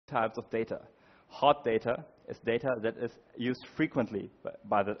types of data. Hot data is data that is used frequently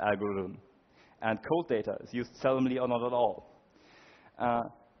by that algorithm. And cold data is used seldomly or not at all.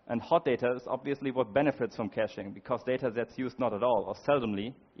 And hot data is obviously what benefits from caching, because data that's used not at all or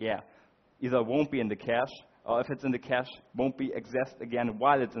seldomly, either won't be in the cache, or if it's in the cache, won't be accessed again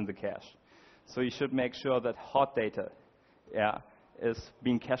while it's in the cache. So you should make sure that hot data is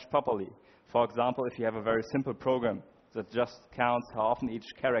being cached properly. For example, if you have a very simple program that just counts how often each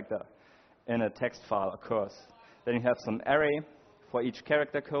character in a text file occurs, then you have some array for each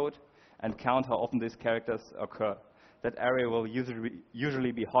character code and count how often these characters occur. That array will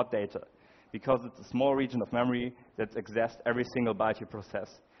usually be hot data, because it's a small region of memory that's accessed every single byte you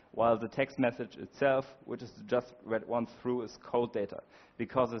process, while the text message itself, which is just read once through, is cold data,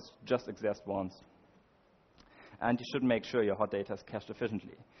 because it's just accessed once. And you should make sure your hot data is cached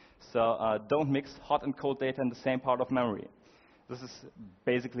efficiently. So don't mix hot and cold data in the same part of memory. This is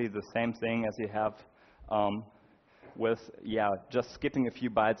basically the same thing as you have with just skipping a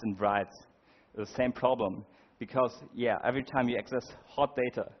few bytes in writes. The same problem, because every time you access hot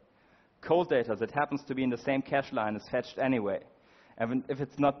data, cold data that happens to be in the same cache line is fetched anyway. And if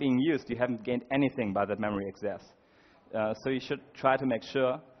it's not being used, you haven't gained anything by that memory access. So you should try to make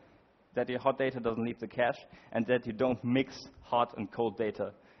sure that your hot data doesn't leave the cache, and that you don't mix hot and cold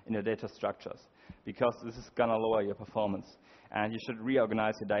data in your data structures, because this is going to lower your performance. And you should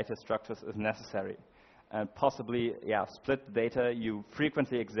reorganize your data structures if necessary. And possibly, split the data you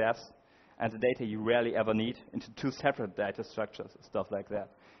frequently access and the data you rarely ever need into two separate data structures, stuff like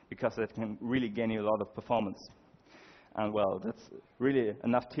that, because it can really gain you a lot of performance. And well, that's really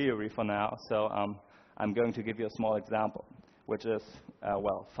enough theory for now, so I'm going to give you a small example, which is,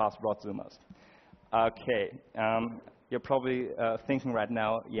 fast rod zoomers. Okay, you're probably thinking right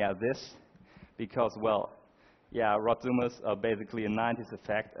now, this, because, rod zoomers are basically a 90s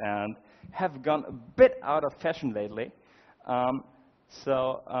effect and have gone a bit out of fashion lately. Why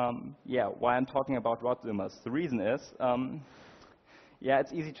I'm talking about rod zoomers? The reason is,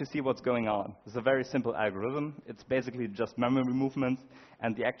 it's easy to see what's going on. It's a very simple algorithm. It's basically just memory movements,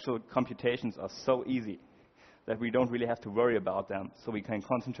 and the actual computations are so easy that we don't really have to worry about them, so we can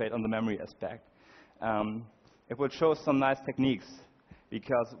concentrate on the memory aspect. It will show some nice techniques,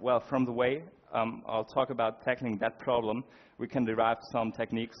 because, from the way I'll talk about tackling that problem, we can derive some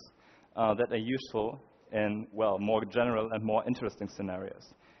techniques that are useful in, more general and more interesting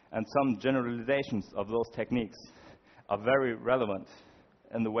scenarios. And some generalizations of those techniques are very relevant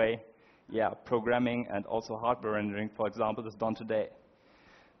in the way, programming and also hardware rendering, for example, is done today.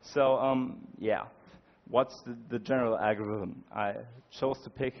 So, what's the general algorithm? I chose to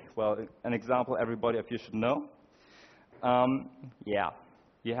pick, an example everybody of you should know.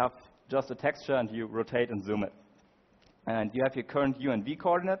 You have just a texture and you rotate and zoom it. And you have your current U and V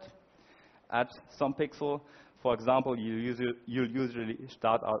coordinate at some pixel. For example, you'll usually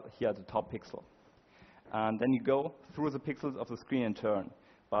start out here at the top pixel. And then you go through the pixels of the screen in turn,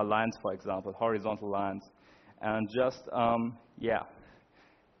 by lines, for example, horizontal lines. And just,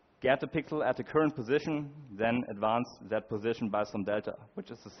 get the pixel at the current position, then advance that position by some delta, which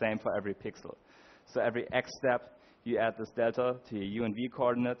is the same for every pixel. So every X step, you add this delta to your U and V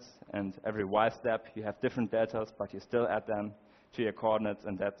coordinates, and every Y step, you have different deltas, but you still add them to your coordinates,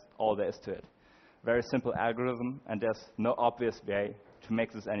 and that's all there is to it. Very simple algorithm, and there's no obvious way to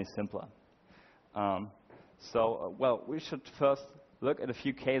make this any simpler. We should first look at a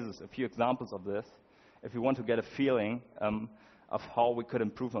few cases, a few examples of this, if you want to get a feeling of how we could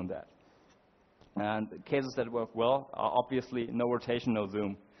improve on that. And the cases that work well are obviously no rotation, no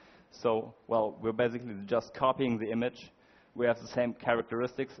zoom. So, we're basically just copying the image. We have the same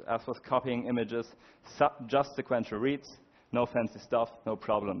characteristics as with copying images, just sequential reads, no fancy stuff, no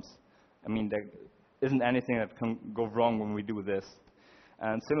problems. I mean, there isn't anything that can go wrong when we do this.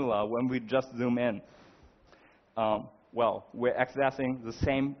 And similar, when we just zoom in, we're accessing the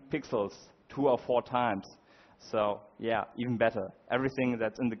same pixels 2 or 4 times. So, even better. Everything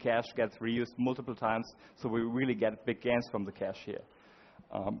that's in the cache gets reused multiple times, so we really get big gains from the cache here.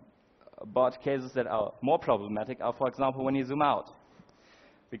 But cases that are more problematic are, for example, when you zoom out.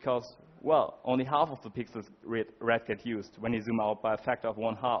 Because, only half of the pixels read get used when you zoom out by a factor of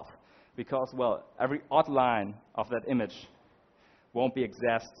 1/2. Because, every odd line of that image won't be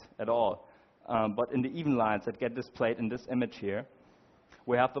accessed at all. But in the even lines that get displayed in this image here,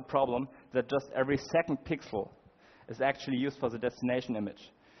 we have the problem that just every second pixel is actually used for the destination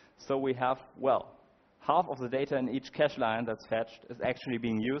image. So we have, half of the data in each cache line that's fetched is actually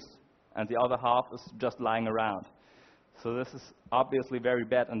being used, and the other half is just lying around. So this is obviously very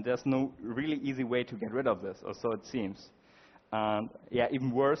bad, and there's no really easy way to get rid of this, or so it seems. And yeah,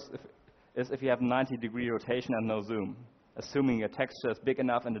 even worse is if you have 90-degree rotation and no zoom, assuming your texture is big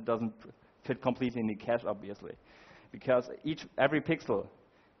enough and it doesn't fit completely in the cache, obviously. Because every pixel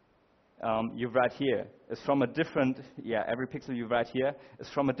you write here is from a different, every pixel you write here is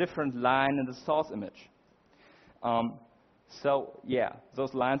from a different line in the source image. So yeah,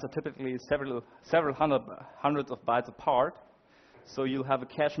 those lines are typically several hundreds of bytes apart. So you'll have a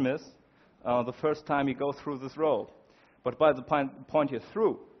cache miss the first time you go through this row. But by the point you're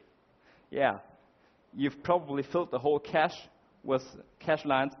through, you've probably filled the whole cache with cache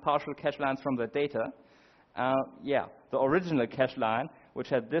lines, partial cache lines from the data. The original cache line, which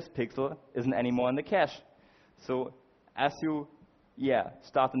had this pixel, isn't anymore in the cache. So as you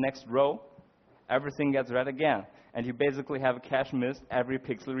start the next row, everything gets read again. And you basically have a cache miss every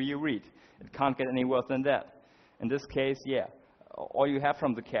pixel you read. It can't get any worse than that. In this case, all you have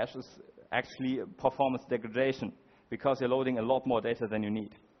from the cache is actually performance degradation, because you're loading a lot more data than you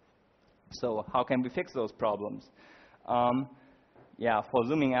need. So how can we fix those problems? For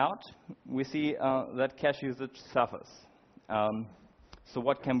zooming out, we see that cache usage suffers. So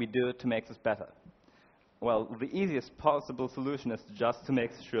what can we do to make this better? Well, the easiest possible solution is just to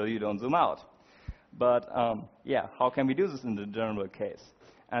make sure you don't zoom out. But how can we do this in the general case?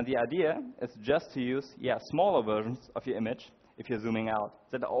 And the idea is just to use smaller versions of your image if you're zooming out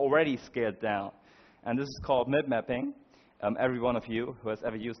that are already scaled down. And this is called MIP mapping. Every one of you who has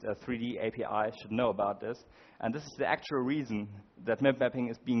ever used a 3D API should know about this. And this is the actual reason that MIP mapping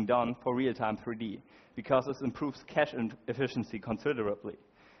is being done for real-time 3D, because this improves cache efficiency considerably.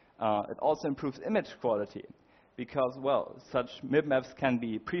 It also improves image quality, because, well, such MIP maps can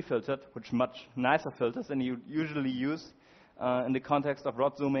be pre-filtered, which much nicer filters than you usually use in the context of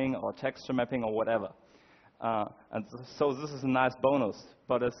rod zooming or texture mapping or whatever. And so this is a nice bonus,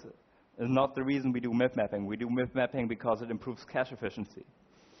 but it's not the reason we do MIP mapping. We do MIP mapping because it improves cache efficiency.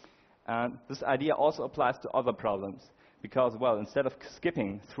 And this idea also applies to other problems, because, well, instead of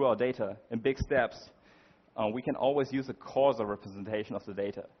skipping through our data in big steps, we can always use a cursor representation of the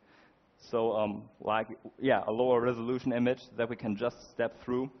data. So a lower resolution image that we can just step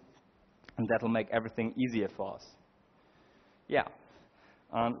through, and that'll make everything easier for us.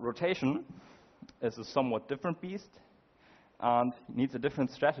 And rotation is a somewhat different beast and needs a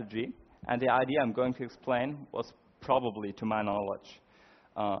different strategy. And the idea I'm going to explain was probably, to my knowledge,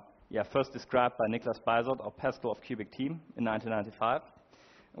 first described by Niklas Beisert or Pascal of Cubic Team in 1995.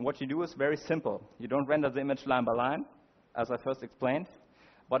 And what you do is very simple. You don't render the image line by line, as I first explained,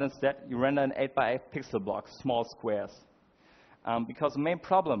 but instead you render an 8x8 pixel block, small squares. Because the main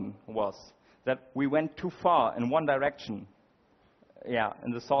problem was that we went too far in one direction,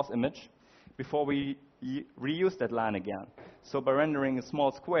 in the source image, before we reuse that line again. So by rendering in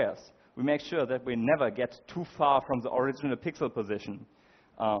small squares, we make sure that we never get too far from the original pixel position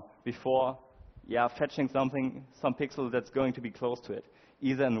before fetching some pixel that's going to be close to it,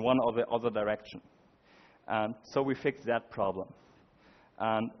 either in one or the other direction. And so we fixed that problem.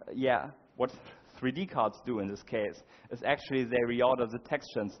 And what 3D cards do in this case is actually they reorder the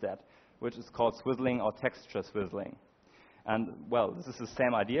texture instead, which is called swizzling or texture swizzling. And well, this is the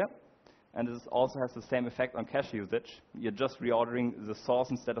same idea, and this also has the same effect on cache usage. You're just reordering the source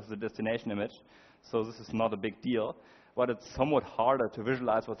instead of the destination image, so this is not a big deal. But it's somewhat harder to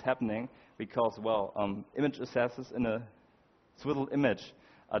visualize what's happening because, well, image assessors in a swizzled image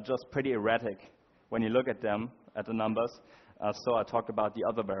are just pretty erratic when you look at them, at the numbers. So I talked about the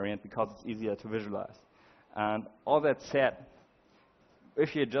other variant because it's easier to visualize. And all that said,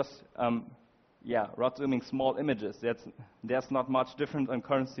 if you just rod zooming small images, there's not much different on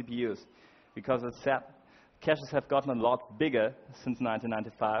current CPUs, because as said, caches have gotten a lot bigger since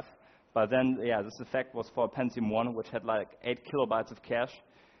 1995. But then, this effect was for Pentium 1, which had like 8 kilobytes of cache.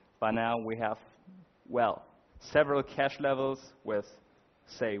 By now, we have, well, several cache levels with,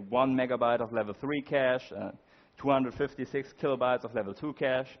 say, 1 megabyte of level 3 cache, 256 kilobytes of level 2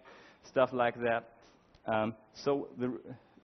 cache, stuff like that. So